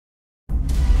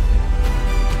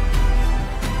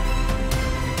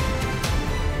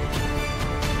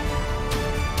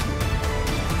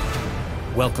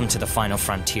Welcome to the Final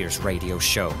Frontiers radio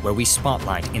show, where we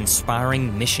spotlight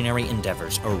inspiring missionary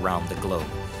endeavors around the globe.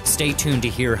 Stay tuned to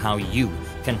hear how you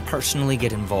can personally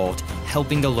get involved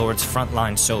helping the Lord's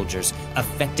frontline soldiers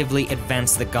effectively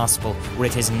advance the gospel where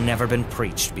it has never been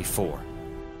preached before.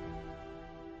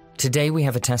 Today we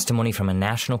have a testimony from a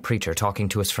national preacher talking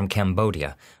to us from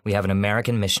Cambodia. We have an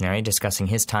American missionary discussing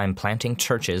his time planting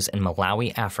churches in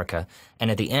Malawi, Africa, and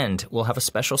at the end we'll have a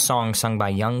special song sung by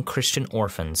young Christian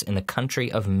orphans in the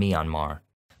country of Myanmar.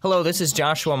 Hello, this is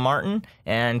Joshua Martin,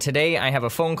 and today I have a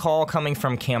phone call coming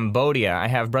from Cambodia. I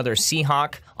have Brother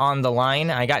Seahawk on the line.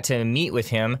 I got to meet with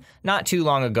him not too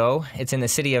long ago. It's in the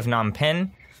city of Phnom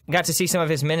Penh. Got to see some of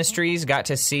his ministries, got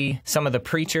to see some of the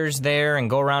preachers there and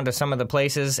go around to some of the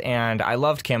places, and I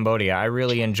loved Cambodia. I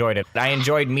really enjoyed it. I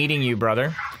enjoyed meeting you,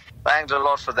 brother. Thank the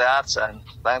Lord for that, and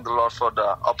thank the Lord for the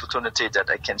opportunity that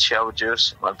I can share with you,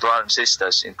 my brothers and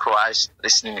sisters in Christ,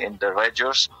 listening in the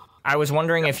radios. I was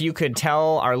wondering if you could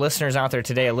tell our listeners out there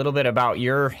today a little bit about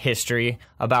your history,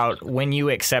 about when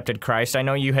you accepted Christ. I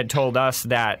know you had told us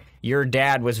that your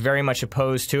dad was very much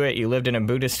opposed to it. You lived in a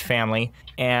Buddhist family,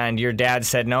 and your dad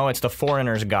said, no, it's the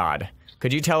foreigner's God.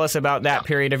 Could you tell us about that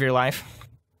period of your life?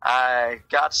 I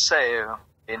got saved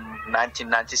in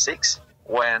 1996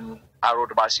 when I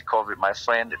rode a bicycle with my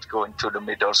friend going to the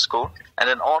middle school. And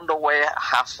then on the way,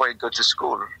 halfway go to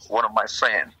school, one of my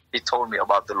friends, he told me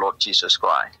about the Lord Jesus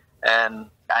Christ. And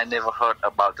I never heard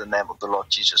about the name of the Lord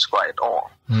Jesus Christ at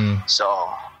all. So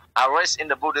I raised in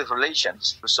the Buddhist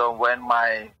religions. So when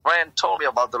my friend told me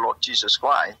about the Lord Jesus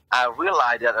Christ, I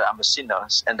realized that I'm a sinner,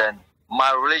 and then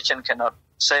my religion cannot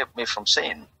save me from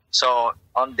sin. So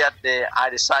on that day, I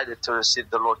decided to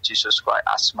receive the Lord Jesus Christ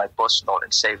as my personal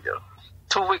and Savior.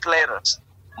 2 weeks later,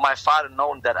 my father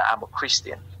known that I'm a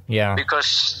Christian. Yeah.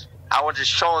 Because I want to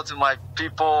show to my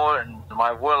people and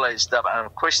my world is that I'm a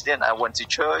Christian. I went to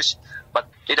church, but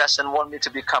he doesn't want me to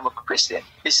become a Christian.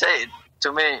 He said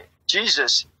to me,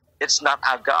 Jesus, it's not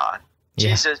our God. Yeah.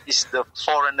 Jesus is the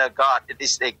foreigner God. It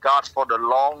is a God for the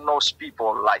long-nosed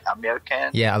people like American.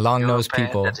 Yeah, long-nosed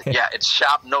people. Yeah, it's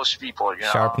sharp-nosed people. You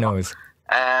know? Sharp nose.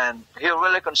 And he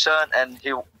really concerned, and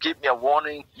he give me a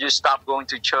warning, you stop going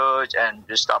to church and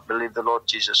you stop believing the Lord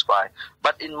Jesus Christ.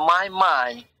 But in my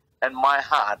mind and my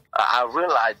heart, I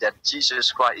realized that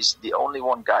Jesus Christ is the only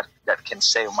one God that can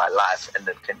save my life and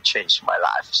that can change my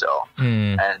life. So,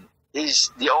 and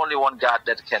he's the only one God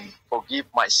that can forgive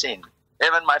my sin.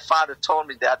 Even my father told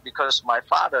me that because my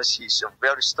father, he's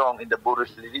very strong in the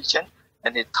Buddhist religion,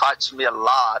 and he taught me a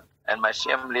lot and my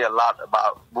family a lot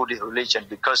about Buddhist religion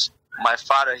because my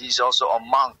father, he's also a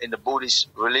monk in the Buddhist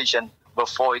religion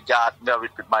before he got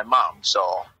married with my mom.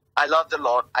 So I love the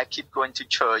Lord. I keep going to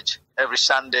church every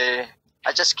Sunday.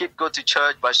 I just keep going to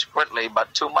church by secretly,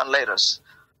 but 2 months later,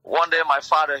 one day my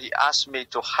father, he asked me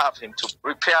to help him to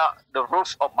repair the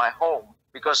roof of my home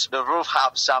because the roof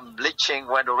have some leaching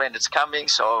when the rain is coming,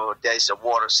 so there is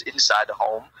water inside the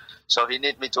home. So he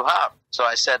need me to help. So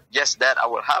I said, yes, Dad, I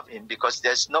will help him because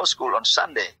there's no school on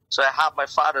Sunday. So I have my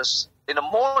father's in the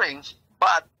morning,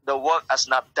 but the work is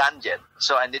not done yet.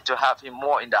 So I need to have him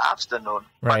more in the afternoon.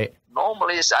 Right. But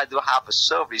normally I do have a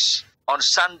service on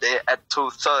Sunday at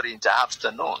 2:30 in the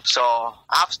afternoon. So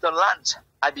after lunch,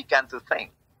 I began to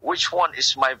think, which one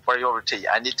is my priority?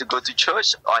 I need to go to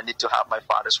church or I need to have my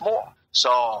father's more.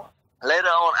 So later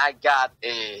on, I got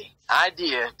an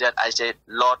idea that I said,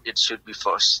 Lord, it should be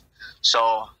first.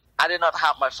 So I did not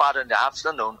have my father in the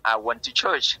afternoon. I went to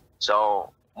church.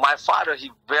 So my father,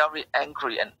 he very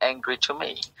angry to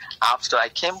me. After I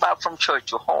came back from church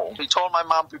to home, he told my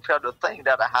mom prepare the thing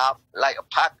that I have, like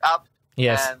packed up.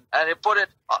 Yes. And he put it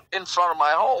in front of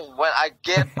my home. When I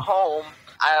get home,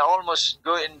 I almost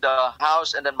go in the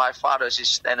house, and then my father is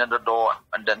standing at the door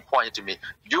and then pointed to me,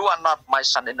 you are not my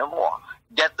son anymore.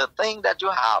 Get the thing that you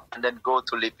have and then go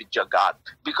to live with your God.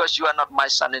 Because you are not my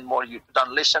son anymore. You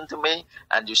don't listen to me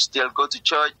and you still go to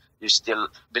church. You still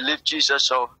believe Jesus.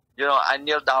 So, I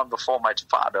kneel down before my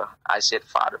father. I said,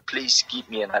 Father, please give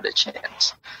me another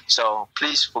chance. So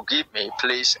please forgive me,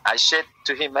 please. I said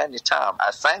to him many times, I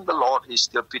thank the Lord, he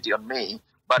still pity on me.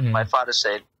 But my father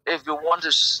said, if you want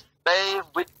to stay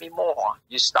with me more,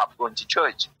 you stop going to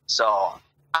church. So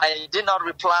I did not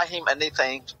reply him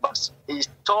anything, but he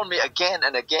told me again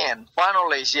and again.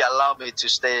 Finally, he allowed me to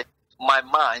stay. My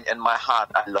mind and my heart,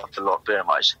 I love the Lord very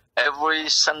much. Every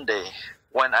Sunday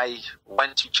when I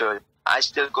went to church, I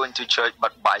still going to church,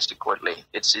 but by secretly.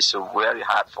 It's very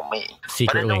hard for me.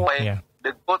 Secretly, but anyway, yeah.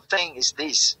 The good thing is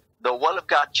this. The Word of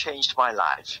God changed my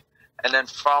life. And then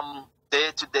from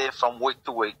day to day, from week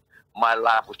to week, my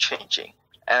life was changing.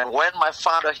 And when my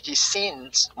father, he seen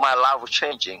my life was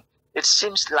changing, it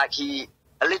seems like he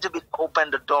a little bit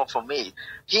open the door for me.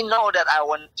 He know that I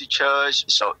went to church,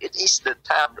 so it is the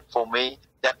time for me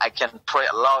that I can pray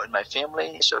aloud in my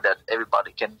family so that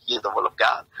everybody can hear the word of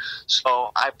God. So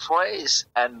I praise,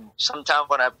 and sometimes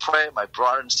when I pray, my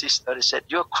brother and sister, they said,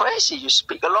 "You're crazy, you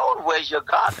speak alone, where's your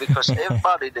God?" Because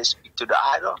everybody, they speak to the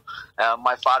idol.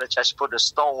 My father just put a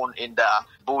stone in the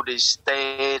Buddhist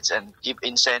states and give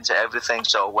incense and everything.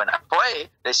 So when I pray,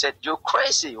 they said, "You're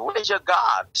crazy, where's your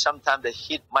God?" Sometimes they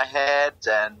hit my head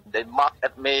and they mock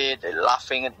at me, they're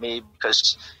laughing at me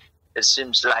because it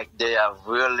seems like they are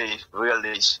really,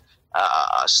 really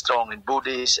strong in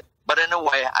Buddhism. But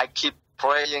anyway, I keep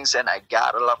praying, and I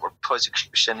got a lot of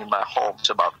persecution in my home. It's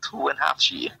about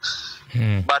 2.5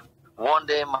 years. But one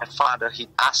day, my father, he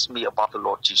asked me about the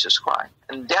Lord Jesus Christ.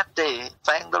 And that day,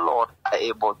 thank the Lord, I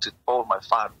able to tell my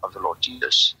father of the Lord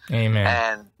Jesus. Amen.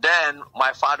 And then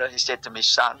my father, he said to me,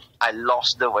 "Son, I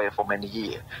lost the way for many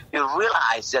years. You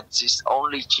realize that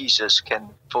only Jesus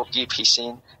can forgive his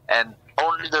sin, and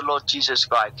only the Lord Jesus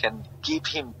Christ can give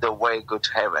him the way go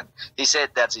to heaven." He said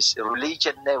that his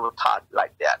religion never taught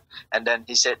like that. And then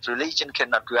he said religion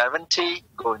cannot guarantee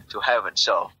going to heaven.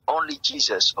 So only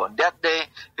Jesus. On that day,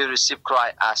 he received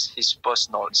Christ as his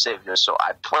personal Savior. So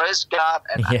I praise God,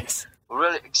 and Yes. I'm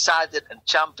really excited and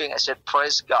jumping. I said,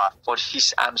 praise God for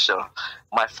his answer.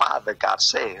 My father got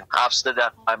saved. After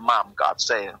that, my mom got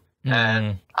saved.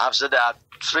 And after that,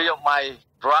 3 of my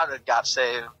brother got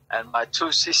saved, and my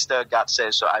 2 sisters got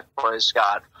saved. So I praise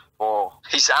God for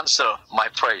his answer, my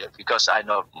prayer, because I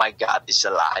know my God is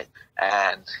alive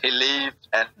and he lived,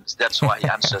 and that's why he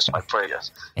answers my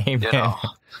prayers. Amen. You know?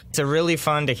 It's really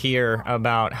fun to hear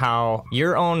about how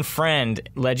your own friend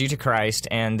led you to Christ,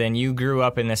 and then you grew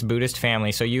up in this Buddhist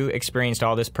family, so you experienced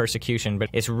all this persecution. But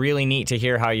it's really neat to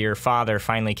hear how your father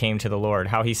finally came to the Lord,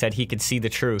 how he said he could see the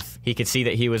truth. He could see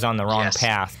that he was on the wrong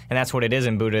path. And that's what it is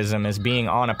in Buddhism, is being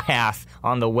on a path,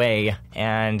 on the way,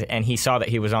 and he saw that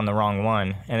he was on the wrong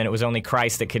one. And then it was only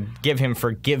Christ that could give him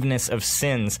forgiveness of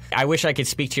sins. I wish I could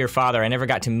speak to your father. I never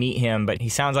got to meet him, but he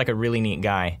sounds like a really neat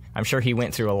guy. I'm sure he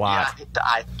went through a lot. Yeah,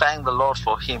 I thank the Lord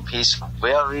for him. He's a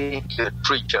very good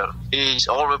preacher. He's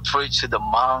always preached to the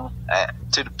monk,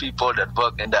 to the people that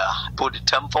work in the Buddhist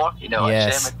temple. You know,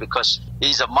 Yes. because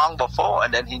he's a monk before,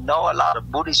 and then he know a lot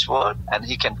of Buddhist word, and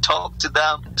he can talk to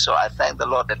them. So I thank the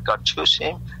Lord that God chose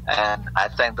him, and I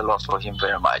thank the Lord for him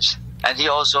very much. And he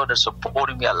also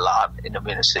supported me a lot in the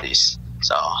ministries.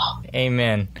 So,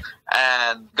 Amen.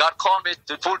 and God called me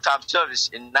to full-time service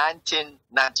in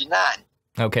 1999.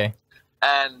 Okay.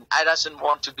 And I doesn't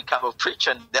want to become a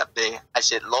preacher that day. I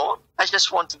said, "Lord, I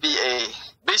just want to be a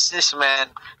businessman.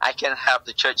 I can help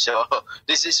the church. So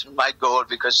this is my goal,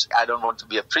 because I don't want to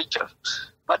be a preacher."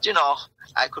 But, you know,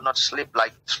 I could not sleep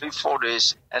like 3-4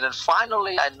 days. And then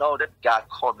finally, I know that God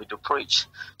called me to preach.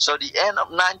 So the end of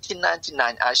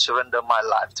 1999, I surrendered my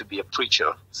life to be a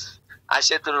preacher. I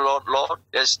said to the Lord, "Lord,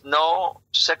 there's no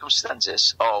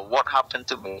circumstances or what happened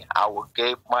to me. I will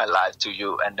give my life to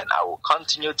you, and then I will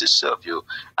continue to serve you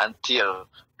until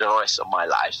the rest of my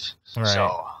life." Right.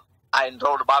 So I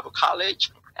enrolled in Bible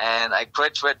college, and I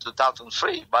graduated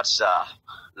 2003. But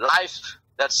life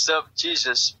that served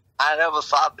Jesus, I never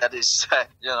thought that is, a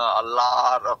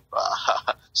lot of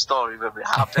story will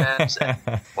happen.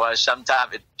 Well,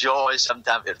 sometimes it's joy,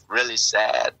 sometimes it's really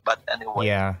sad. But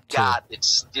anyway, God is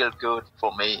still good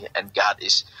for me, and God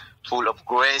is full of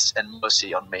grace and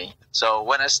mercy on me. So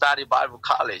when I studied Bible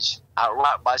college, I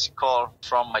ride bicycle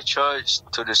from my church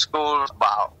to the school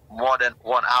about more than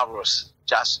 1 hour.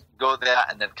 Just go there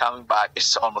and then coming back,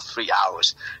 it's almost 3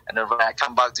 hours. And then when I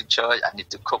come back to church, I need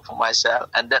to cook for myself.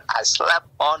 And then I slept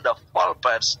on the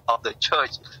pulpits of the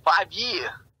church 5 years.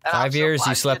 5 years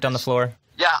you slept on the floor?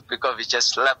 Yeah, because we just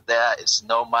slept there. It's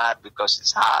no mat because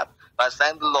it's hard. But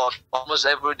thank the Lord, almost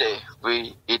every day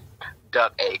we eat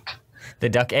duck egg. The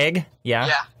duck egg? Yeah?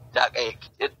 Yeah, duck egg.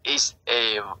 It is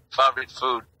a favorite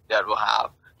food that we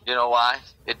have. You know why?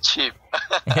 It's cheap.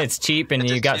 It's cheap, and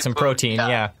you got some protein,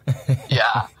 yeah.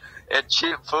 Yeah, it's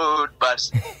cheap food,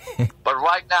 but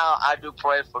right now I do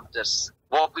pray for this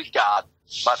walk with God,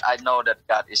 but I know that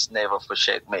God is never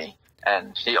forsake me,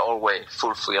 and he always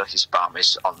fulfill his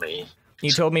promise on me.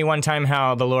 You told me one time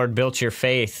how the Lord built your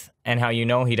faith and how you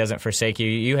know he doesn't forsake you.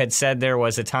 You had said there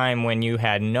was a time when you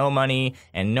had no money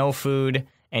and no food,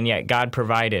 and yet God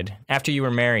provided after you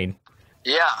were married.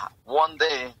 Yeah, one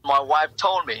day my wife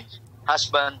told me,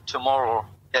 "Husband, tomorrow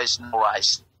there is no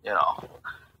rice,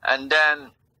 And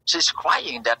then she's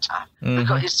crying that time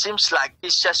because it seems like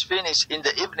it's just finished in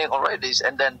the evening already,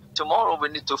 and then tomorrow we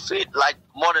need to feed like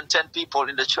more than 10 people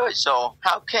in the church. So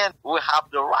how can we have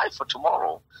the right for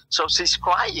tomorrow? So she's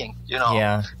crying,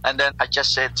 Yeah. And then I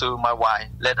just said to my wife,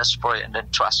 let us pray and then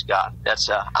trust God. That's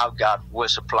our God will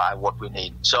supply what we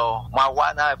need. So my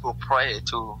wife and I will pray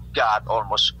to God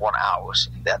almost 1 hour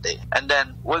in that day. And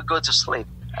then we'll go to sleep.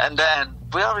 And then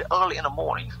very early in the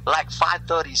morning, like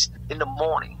 5:30 in the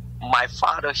morning, my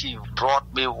father, he brought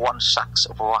me 1 sack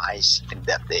of rice in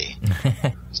that day.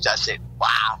 Just said,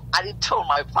 wow. I didn't tell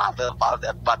my father about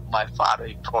that, but my father,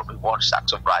 he brought me 1 sack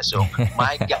of rice. So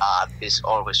my God is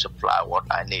always supply what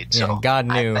I need. So God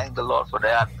knew. I thank the Lord for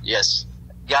that. Yes.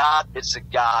 God is a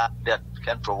God that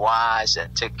can provide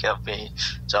and take care of me.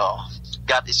 So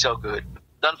God is so good.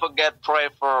 Don't forget, pray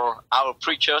for our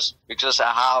preachers, because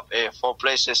I have 4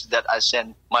 places that I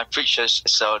send my preachers,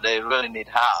 so they really need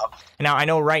help. Now, I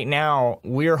know right now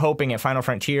we're hoping at Final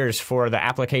Frontiers for the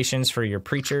applications for your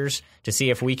preachers to see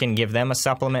if we can give them a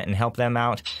supplement and help them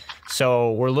out.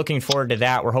 So we're looking forward to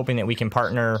that. We're hoping that we can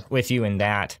partner with you in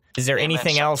that. Is there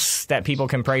anything else that people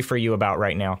can pray for you about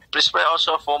right now? Please pray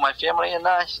also for my family and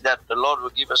I, that the Lord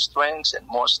will give us strength,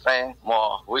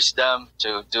 more wisdom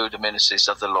to do the ministries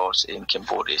of the Lord in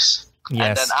Cambodia. Yes.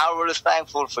 And then I'm really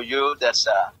thankful for you that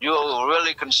you're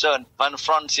really concerned. Final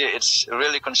Frontier, it's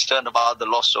really concerned about the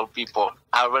lost soul people.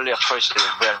 I really appreciate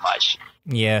it very much.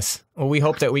 Yes. Well, we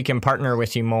hope that we can partner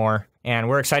with you more, and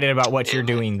we're excited about what you're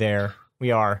doing there.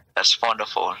 We are. That's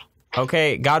wonderful.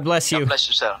 Okay. God bless you. God bless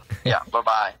you, sir. Yeah.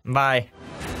 Bye-bye. Bye.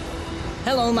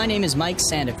 Hello, my name is Mike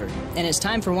Sandiford, and it's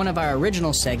time for one of our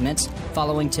original segments,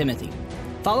 Following Timothy.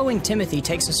 Following Timothy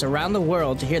takes us around the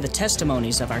world to hear the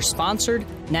testimonies of our sponsored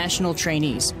national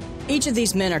trainees. Each of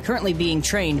these men are currently being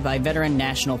trained by veteran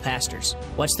national pastors.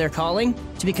 What's their calling?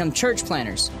 To become church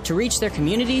planners, to reach their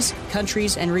communities,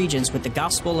 countries, and regions with the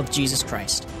gospel of Jesus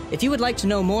Christ. If you would like to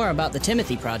know more about the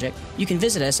Timothy Project, you can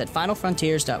visit us at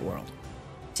finalfrontiers.world.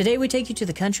 Today we take you to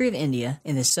the country of India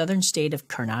in the southern state of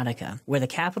Karnataka, where the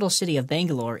capital city of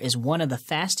Bangalore is one of the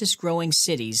fastest growing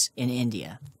cities in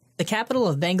India. The capital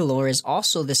of Bangalore is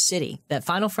also the city that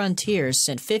Final Frontiers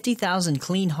sent 50,000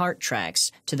 clean heart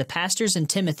tracts to the pastors and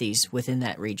Timothys within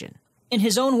that region. In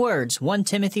his own words, 1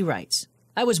 Timothy writes,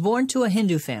 I was born to a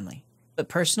Hindu family, but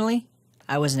personally,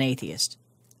 I was an atheist.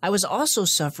 I was also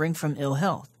suffering from ill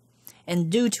health,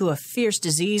 and due to a fierce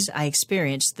disease, I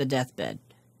experienced the deathbed.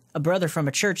 A brother from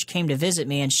a church came to visit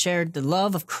me and shared the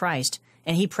love of Christ,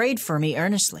 and he prayed for me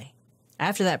earnestly.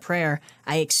 After that prayer,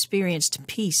 I experienced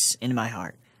peace in my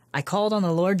heart. I called on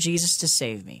the Lord Jesus to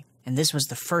save me, and this was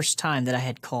the first time that I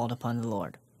had called upon the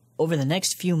Lord. Over the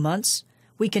next few months,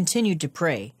 we continued to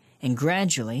pray, and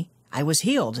gradually, I was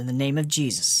healed in the name of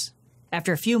Jesus.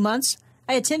 After a few months,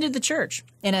 I attended the church,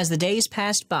 and as the days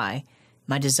passed by,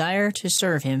 my desire to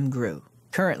serve Him grew.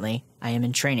 Currently, I am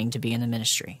in training to be in the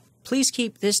ministry. Please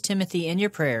keep this Timothy in your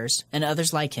prayers and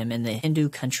others like him in the Hindu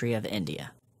country of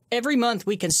India. Every month,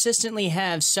 we consistently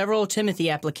have several Timothy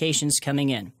applications coming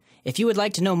in. If you would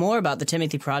like to know more about the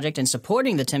Timothy Project and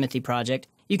supporting the Timothy Project,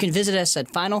 you can visit us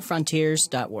at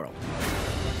finalfrontiers.world.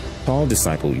 Paul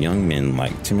discipled young men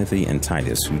like Timothy and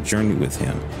Titus who journeyed with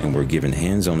him and were given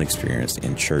hands-on experience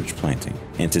in church planting.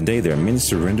 And today there are many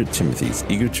surrendered Timothys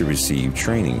eager to receive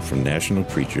training from national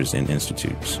preachers and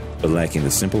institutes, but lacking the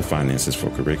simple finances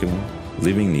for curriculum,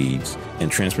 living needs,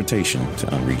 and transportation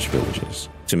to unreached villages.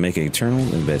 To make an eternal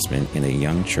investment in a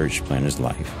young church planter's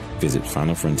life, visit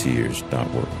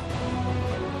finalfrontiers.world.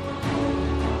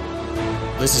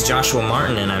 This is Joshua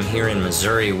Martin, and I'm here in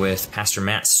Missouri with Pastor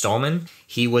Matt Stallman.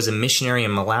 He was a missionary in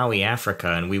Malawi,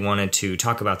 Africa, and we wanted to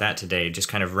talk about that today, just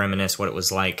kind of reminisce what it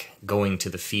was like going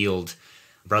to the field.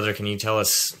 Brother, can you tell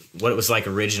us what it was like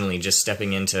originally just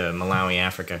stepping into Malawi,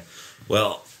 Africa?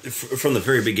 Well, from the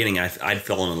very beginning, I'd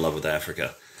fallen in love with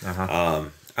Africa.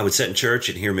 I would sit in church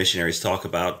and hear missionaries talk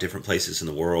about different places in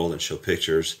the world and show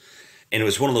pictures. And it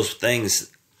was one of those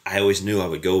things I always knew I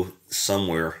would go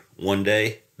somewhere one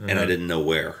day, and I didn't know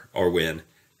where or when.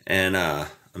 And a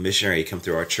missionary came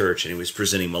through our church, and he was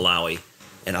presenting Malawi,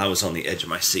 and I was on the edge of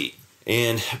my seat.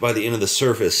 And by the end of the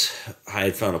service, I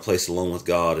had found a place alone with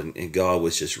God, and God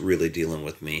was just really dealing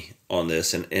with me on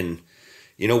this. And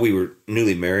you know, we were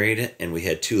newly married, and we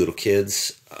had 2 little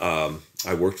kids.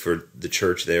 I worked for the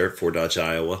church there at Fort Dodge,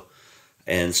 Iowa.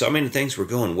 And so, I mean, things were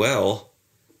going well,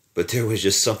 but there was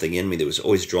just something in me that was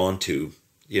always drawn to,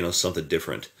 you know, something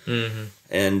different.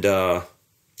 And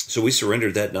so we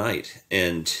surrendered that night,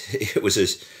 and it was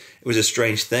a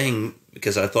strange thing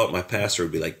because I thought my pastor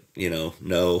would be like, you know,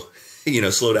 no, you know,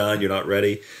 slow down, you're not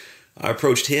ready. I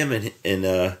approached him,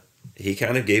 and he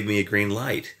kind of gave me a green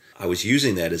light. I was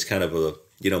using that as kind of a,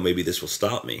 maybe this will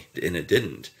stop me, and it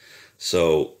didn't.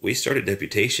 So we started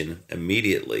deputation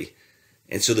immediately.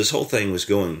 And so this whole thing was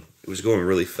going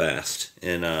really fast.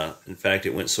 And in fact,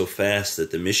 it went so fast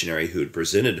that the missionary who had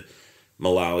presented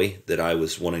Malawi that I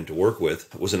was wanting to work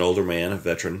with was an older man, a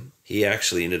veteran. He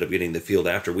actually ended up getting the field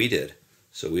after we did.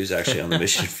 So he was actually on the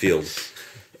mission field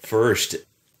first.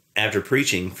 After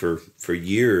preaching for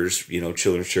years,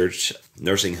 children's church,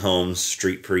 nursing homes,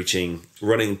 street preaching,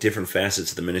 running different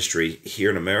facets of the ministry here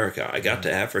in America, I got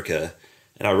to Africa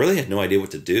and I really had no idea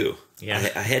what to do. Yeah.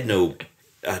 I had no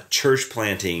church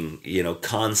planting,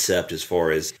 concept as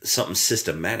far as something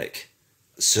systematic.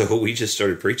 So we just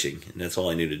started preaching, and that's all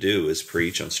I knew to do is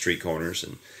preach on street corners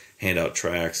and hand out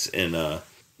tracts. And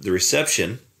the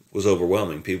reception was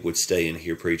overwhelming. People would stay and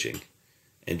hear preaching.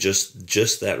 And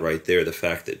just that right there, the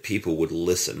fact that people would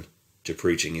listen to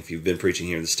preaching. If you've been preaching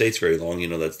here in the States very long,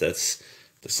 that's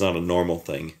not a normal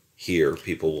thing here.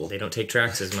 They don't take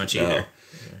tracts as much either.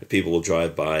 Yeah. People will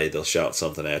drive by, they'll shout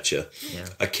something at you. Yeah.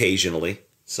 Occasionally,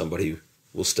 somebody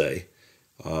will stay.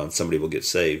 Somebody will get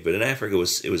saved. But in Africa,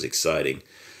 it was exciting.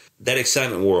 That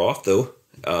excitement wore off, though.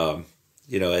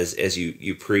 As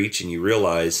you preach and you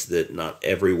realize that not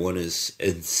everyone is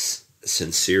as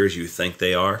sincere as you think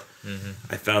they are. Mm-hmm.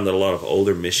 I found that a lot of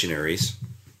older missionaries,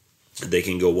 they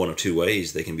can go one of two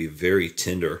ways. They can be very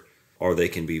tender, or they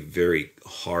can be very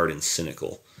hard and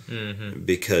cynical. Mm-hmm.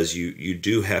 Because you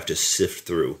do have to sift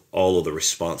through all of the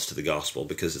response to the gospel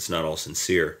because it's not all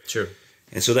sincere. Sure.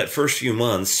 And so that first few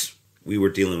months, we were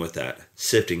dealing with that,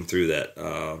 sifting through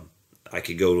that. I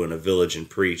could go in a village and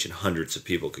preach, and hundreds of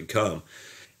people could come.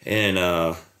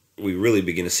 And we really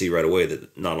began to see right away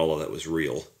that not all of that was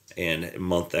real. And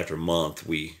month after month,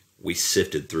 we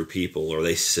sifted through people, or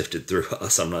they sifted through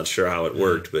us. I'm not sure how it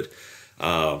worked, but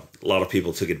a lot of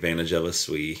people took advantage of us.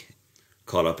 We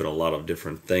caught up in a lot of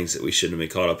different things that we shouldn't have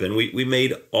been caught up in. We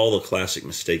made all the classic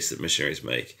mistakes that missionaries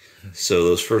make. So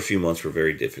those first few months were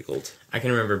very difficult. I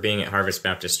can remember being at Harvest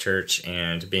Baptist Church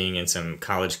and being in some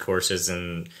college courses,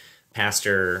 and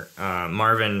Pastor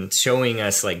Marvin showing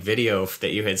us like video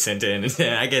that you had sent in.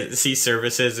 I get to see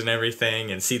services and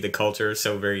everything and see the culture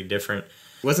so very different.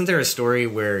 Wasn't there a story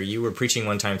where you were preaching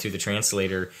one time through the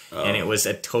translator and it was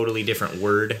a totally different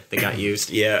word that got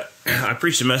used? Yeah, I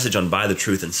preached a message on buy the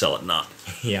truth and sell it not.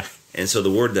 Yeah. And so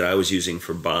the word that I was using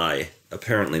for buy,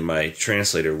 apparently my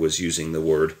translator was using the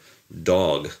word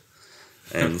dog.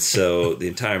 And so the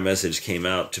entire message came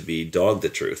out to be dog the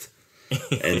truth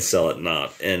and sell it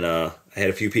not. And I had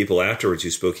a few people afterwards who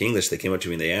spoke English. They came up to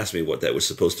me and they asked me what that was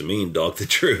supposed to mean, dog the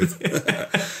truth.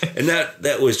 And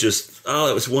that was just,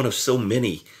 that was one of so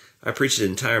many. I preached an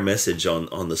entire message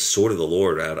on the sword of the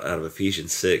Lord out of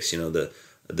Ephesians 6,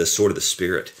 the sword of the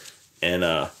Spirit. And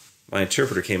my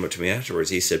interpreter came up to me afterwards.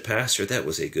 He said, "Pastor, that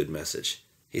was a good message."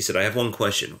 He said, "I have one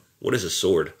question. What is a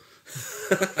sword?"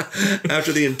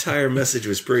 After the entire message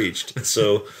was preached.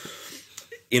 So,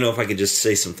 if I could just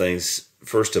say some things.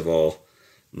 First of all,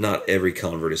 not every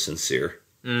convert is sincere.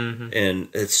 Mm-hmm. And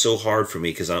it's so hard for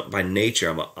me because by nature,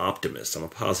 I'm an optimist. I'm a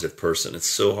positive person. It's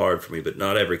so hard for me, but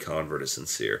not every convert is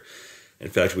sincere. In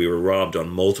fact, we were robbed on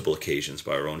multiple occasions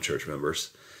by our own church members.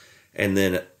 And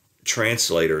then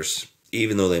translators,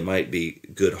 even though they might be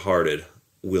good-hearted,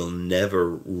 will never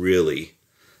really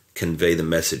convey the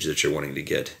message that you're wanting to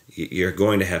get. You're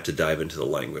going to have to dive into the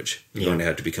language. You're going to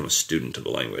have to become a student of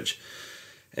the language.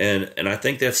 And I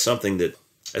think that's something that,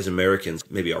 as Americans,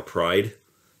 maybe our pride,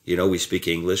 we speak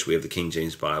English, we have the King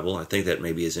James Bible. I think that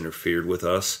maybe has interfered with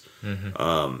us.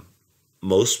 Mm-hmm.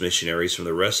 Most missionaries from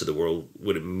the rest of the world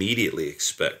would immediately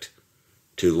expect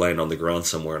to land on the ground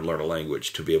somewhere and learn a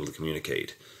language to be able to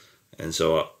communicate. And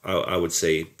so I would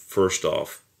say, first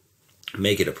off,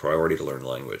 make it a priority to learn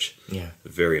language. Yeah.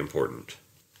 Very important.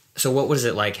 So what was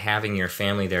it like having your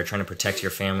family there, trying to protect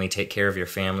your family, take care of your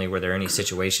family? Were there any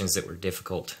situations that were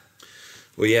difficult?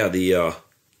 Well, yeah,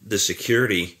 the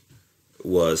security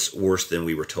was worse than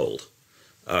we were told.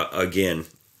 Again,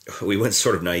 we went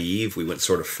sort of naive, we went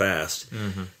sort of fast.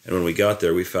 Mm-hmm. And when we got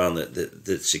there, we found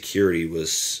that security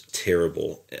was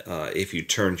terrible. If you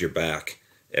turned your back,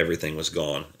 everything was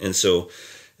gone. And so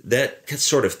that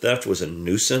sort of theft was a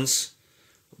nuisance,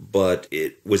 but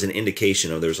it was an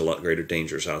indication of there's a lot greater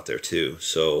dangers out there too.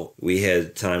 So we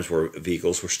had times where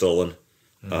vehicles were stolen.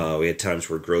 Mm-hmm. We had times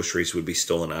where groceries would be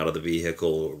stolen out of the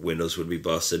vehicle, or windows would be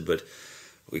busted. But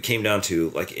we came down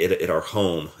to, like, at our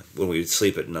home, when we would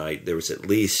sleep at night, there was at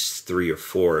least 3 or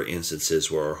 4 instances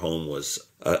where our home was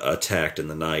attacked in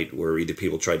the night, where either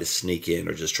people tried to sneak in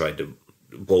or just tried to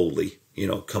boldly,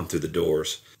 come through the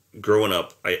doors. Growing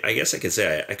up, I guess I could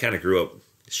say I kind of grew up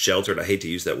sheltered. I hate to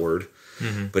use that word.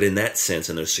 But in that sense,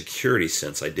 in the security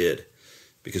sense, I did.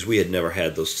 Because we had never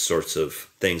had those sorts of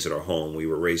things at our home. We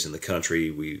were raised in the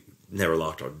country. We never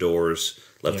locked our doors,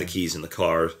 left the keys in the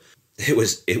car. It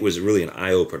was really an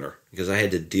eye-opener because I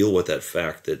had to deal with that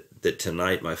fact that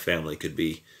tonight my family could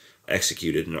be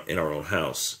executed in our own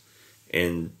house.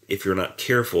 And if you're not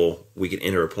careful, we can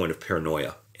enter a point of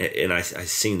paranoia. And I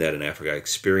seen that in Africa. I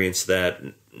experienced that,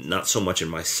 not so much in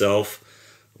myself,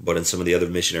 but in some of the other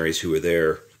missionaries who were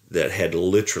there that had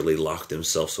literally locked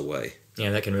themselves away.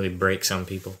 Yeah, that can really break some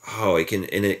people. Oh, it can,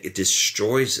 and it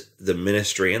destroys the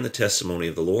ministry and the testimony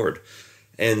of the Lord.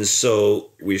 And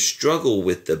so we struggle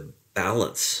with the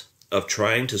balance of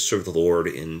trying to serve the Lord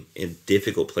in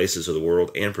difficult places of the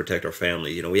world and protect our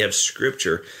family. You know, we have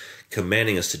Scripture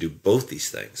commanding us to do both these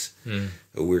things.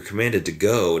 We're commanded to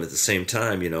go, and at the same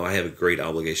time, you know, I have a great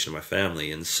obligation to my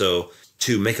family. And so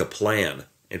to make a plan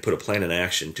and put a plan in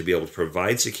action to be able to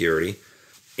provide security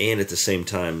and at the same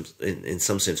time, in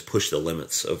some sense, push the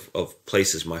limits of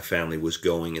places my family was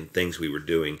going and things we were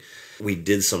doing. We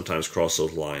did sometimes cross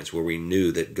those lines where we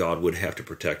knew that God would have to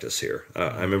protect us here.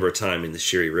 I remember a time in the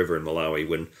Shiri River in Malawi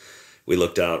when we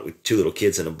looked out with two little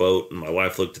kids in a boat, and my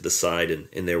wife looked to the side,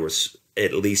 and there was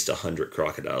at least 100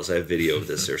 crocodiles. I have video of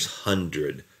this. There's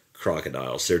 100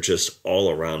 crocodiles. They're just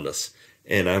all around us.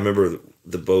 And I remember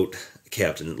the boat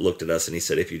captain looked at us and he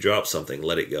said, if you drop something,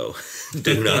 let it go.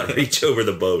 Do not reach over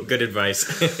the boat. Good advice.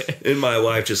 And my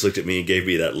wife just looked at me and gave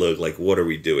me that look like, what are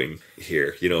we doing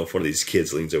here? You know, if one of these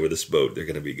kids leans over this boat, they're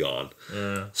going to be gone.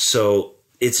 So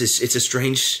it's a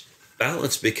strange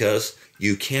balance because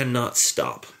you cannot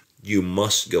stop. You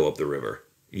must go up the river.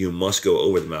 You must go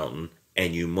over the mountain,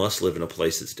 and you must live in a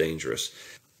place that's dangerous.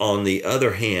 On the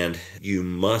other hand, you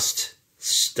must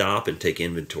stop and take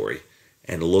inventory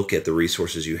and look at the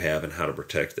resources you have and how to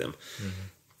protect them.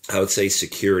 I would say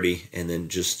security and then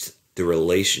just the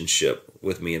relationship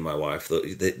with me and my wife.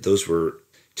 Those were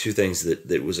two things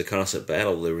that was a constant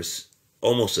battle. There was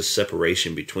almost a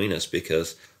separation between us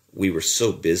because we were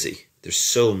so busy. There's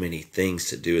so many things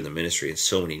to do in the ministry and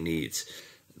so many needs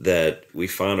that we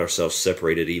found ourselves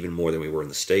separated even more than we were in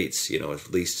the States, you know,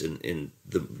 at least in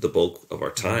the bulk of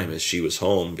our time as she was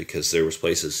home, because there was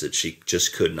places that she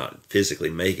just could not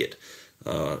physically make it.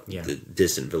 The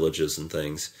distant villages and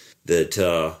things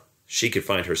that she could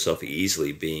find herself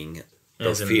easily being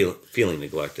feeling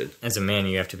neglected. As a man,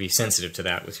 you have to be sensitive to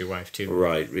that with your wife too,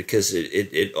 right? Because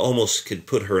it almost could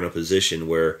put her in a position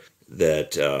where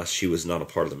that she was not a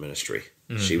part of the ministry.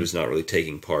 She was not really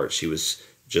taking part. She was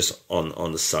just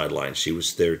on the sideline. She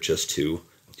was there just to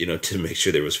make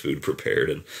sure there was food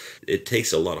prepared, and it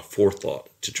takes a lot of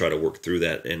forethought to try to work through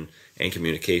that and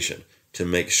communication to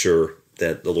make sure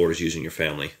that the Lord is using your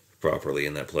family properly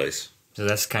in that place. So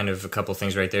that's kind of a couple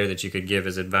things right there that you could give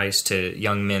as advice to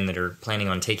young men that are planning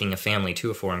on taking a family to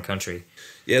a foreign country.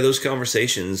 Yeah, those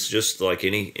conversations, just like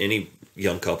any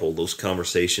young couple, those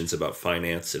conversations about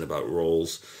finance and about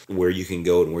roles, where you can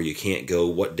go and where you can't go,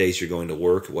 what days you're going to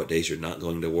work, what days you're not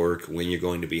going to work, when you're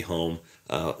going to be home.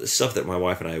 Stuff that my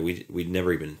wife and I, we'd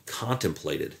never even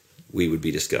contemplated we would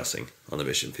be discussing on the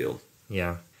mission field.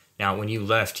 Yeah. Now, when you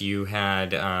left, you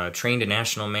had trained a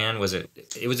national man.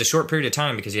 It was a short period of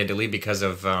time because you had to leave because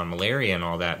of malaria and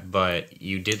all that, but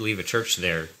you did leave a church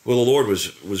there. Well, the Lord was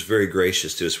very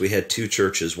gracious to us. We had two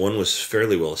churches. One was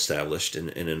fairly well established, and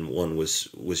then one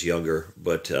was younger.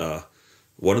 But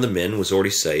one of the men was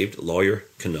already saved, lawyer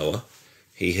Kanoa.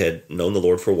 He had known the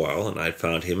Lord for a while, and I had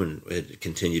found him and had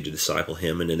continued to disciple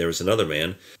him. And then there was another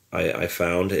man I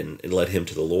found and led him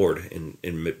to the Lord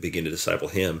and began to disciple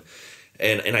him.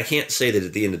 And I can't say that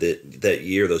at the end of that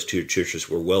year those two churches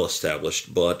were well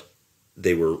established, but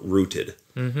they were rooted.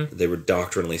 They were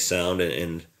doctrinally sound.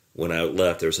 And when I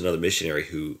left, there was another missionary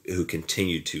who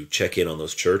continued to check in on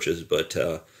those churches. But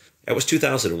it was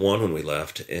 2001 when we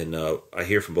left, and I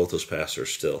hear from both those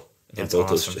pastors still. That's and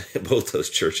awesome. both those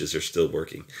churches are still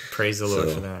working. Praise the Lord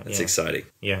for that. It's exciting.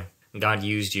 Yeah. God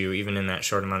used you even in that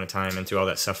short amount of time and through all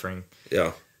that suffering.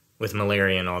 Yeah. With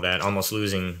malaria and all that, almost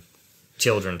losing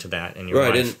children to that in your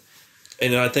life. Right,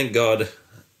 and I think God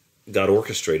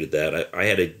orchestrated that. I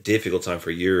had a difficult time for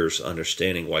years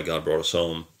understanding why God brought us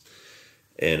home.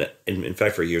 And in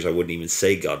fact, for years, I wouldn't even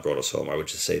say God brought us home. I would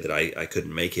just say that I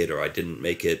couldn't make it or I didn't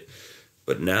make it.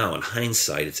 But now, in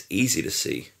hindsight, it's easy to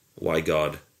see why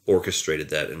God orchestrated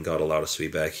that and God allowed us to be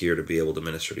back here to be able to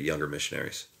minister to younger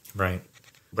missionaries. Right.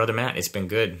 Brother Matt, it's been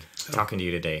good talking to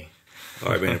you today.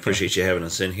 All right, man. I appreciate you having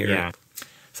us in here. Yeah.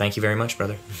 Thank you very much,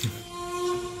 brother.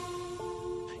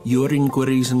 Your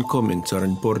inquiries and comments are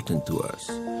important to us.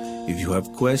 If you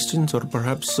have questions or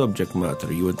perhaps subject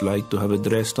matter you would like to have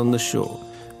addressed on the show,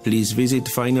 please visit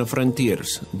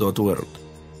finalfrontiers.org.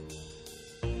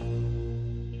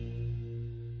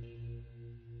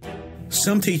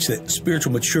 Some teach that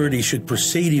spiritual maturity should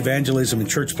precede evangelism and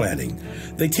church planting.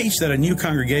 They teach that a new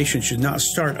congregation should not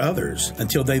start others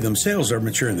until they themselves are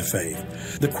mature in the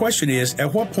faith. The question is,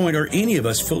 at what point are any of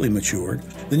us fully matured?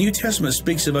 The New Testament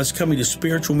speaks of us coming to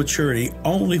spiritual maturity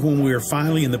only when we are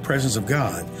finally in the presence of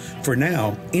God. For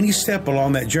now, any step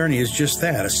along that journey is just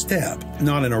that, a step,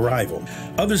 not an arrival.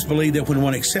 Others believe that when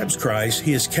one accepts Christ,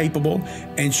 he is capable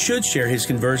and should share his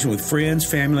conversion with friends,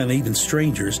 family, and even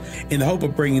strangers in the hope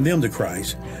of bringing them to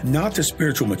Christ, not to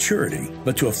spiritual maturity,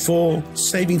 but to a full,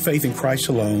 saving faith in Christ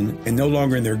alone and no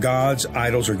longer in their gods,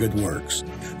 idols, or good works.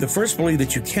 The first believe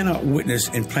that you cannot witness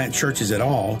and plant churches at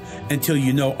all until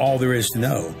you know all there is to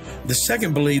know. The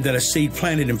second believe that a seed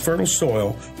planted in fertile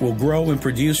soil will grow and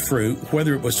produce fruit,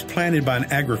 whether it was planted by an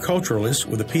agriculturalist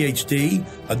with a PhD,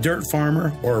 a dirt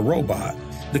farmer, or a robot.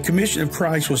 The commission of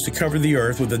Christ was to cover the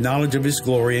earth with the knowledge of his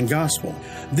glory and gospel.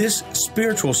 This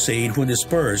spiritual seed, when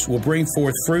dispersed, will bring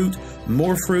forth fruit,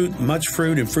 more fruit, much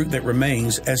fruit, and fruit that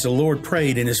remains, as the Lord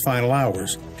prayed in his final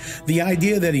hours. The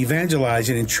idea that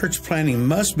evangelizing and church planting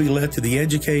must be left to the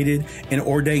educated and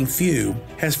ordained few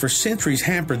has for centuries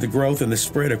hampered the growth and the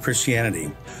spread of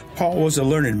Christianity. Paul was a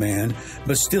learned man,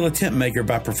 but still a tent maker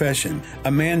by profession,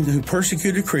 a man who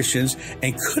persecuted Christians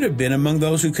and could have been among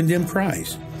those who condemned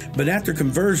Christ. But after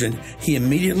conversion, he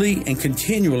immediately and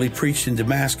continually preached in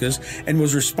Damascus and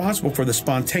was responsible for the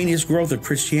spontaneous growth of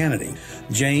Christianity.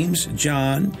 James,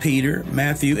 John, Peter,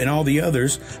 Matthew, and all the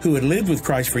others who had lived with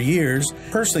Christ for years,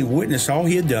 personally witnessed all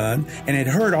he had done and had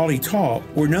heard all he taught,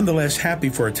 were nonetheless happy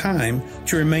for a time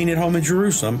to remain at home in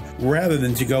Jerusalem rather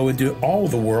than to go into all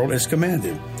the world as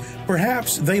commanded.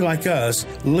 Perhaps they, like us,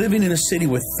 living in a city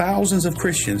with thousands of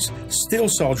Christians, still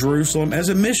saw Jerusalem as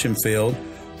a mission field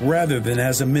rather than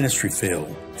as a ministry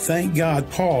field. Thank God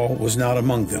Paul was not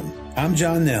among them. I'm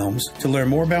John Nelms. To learn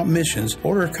more about missions,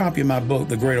 order a copy of my book,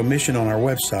 The Great Omission, on our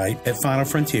website at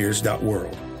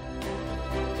finalfrontiers.world.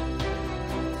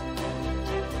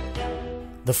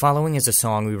 The following is a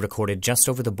song we recorded just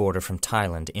over the border from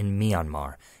Thailand in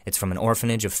Myanmar. It's from an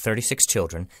orphanage of 36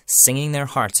 children singing their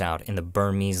hearts out in the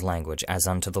Burmese language as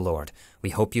unto the Lord.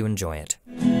 We hope you enjoy it.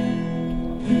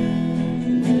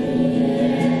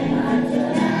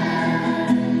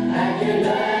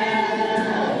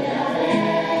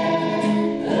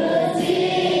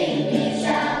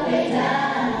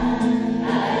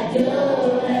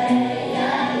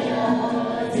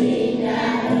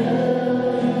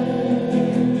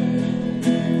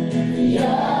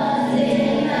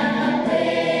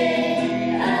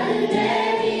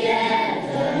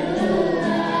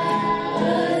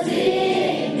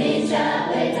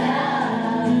 Wait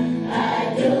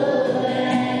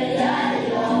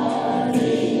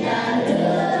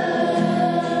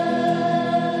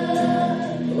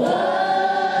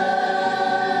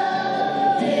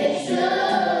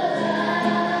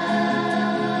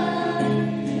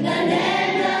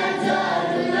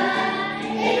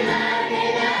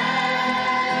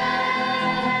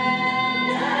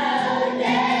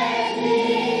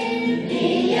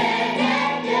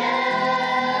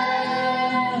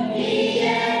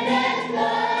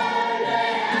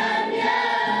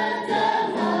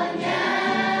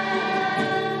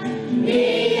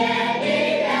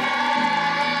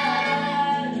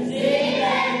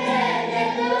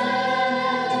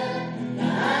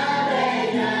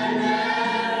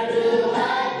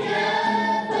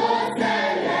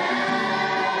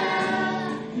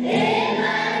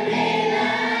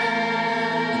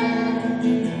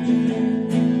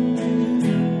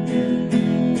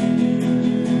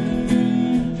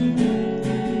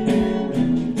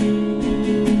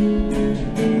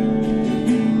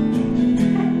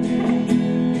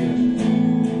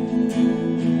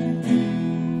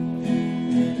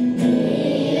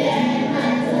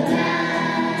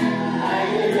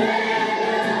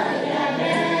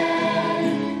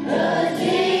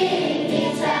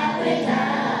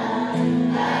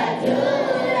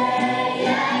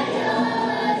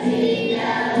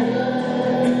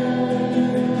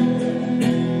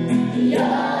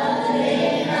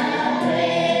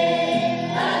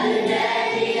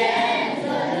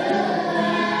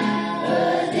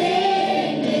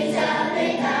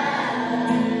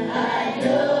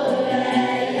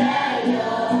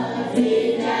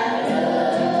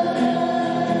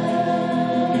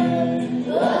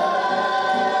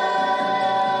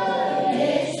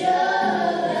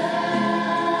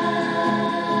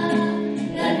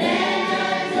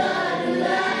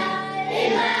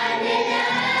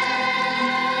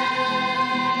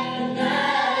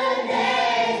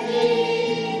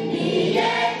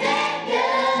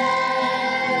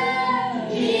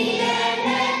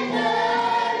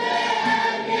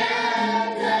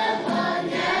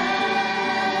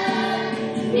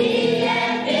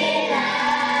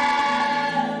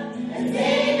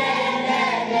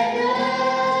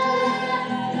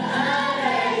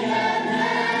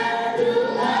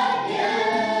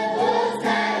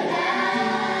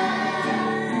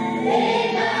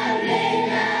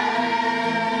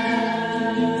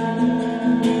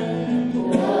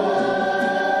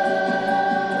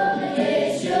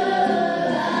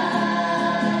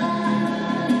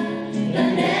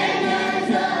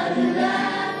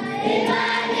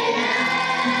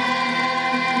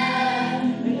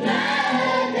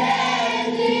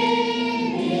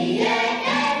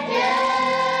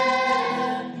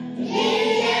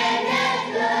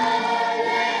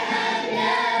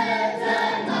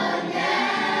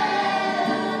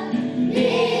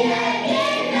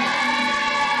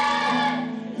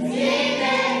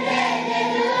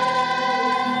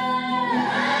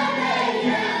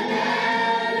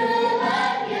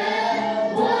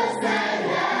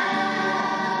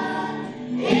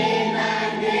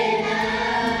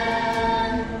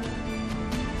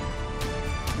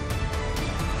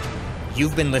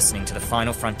You've been listening to the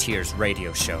Final Frontiers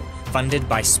radio show, funded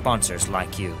by sponsors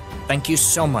like you. Thank you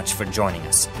so much for joining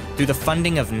us. Through the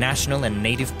funding of national and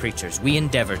native preachers, we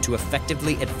endeavor to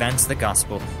effectively advance the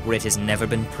gospel where it has never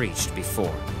been preached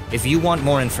before. If you want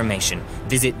more information,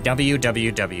 visit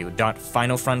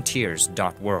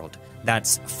www.finalfrontiers.world.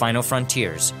 That's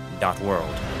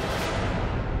finalfrontiers.world.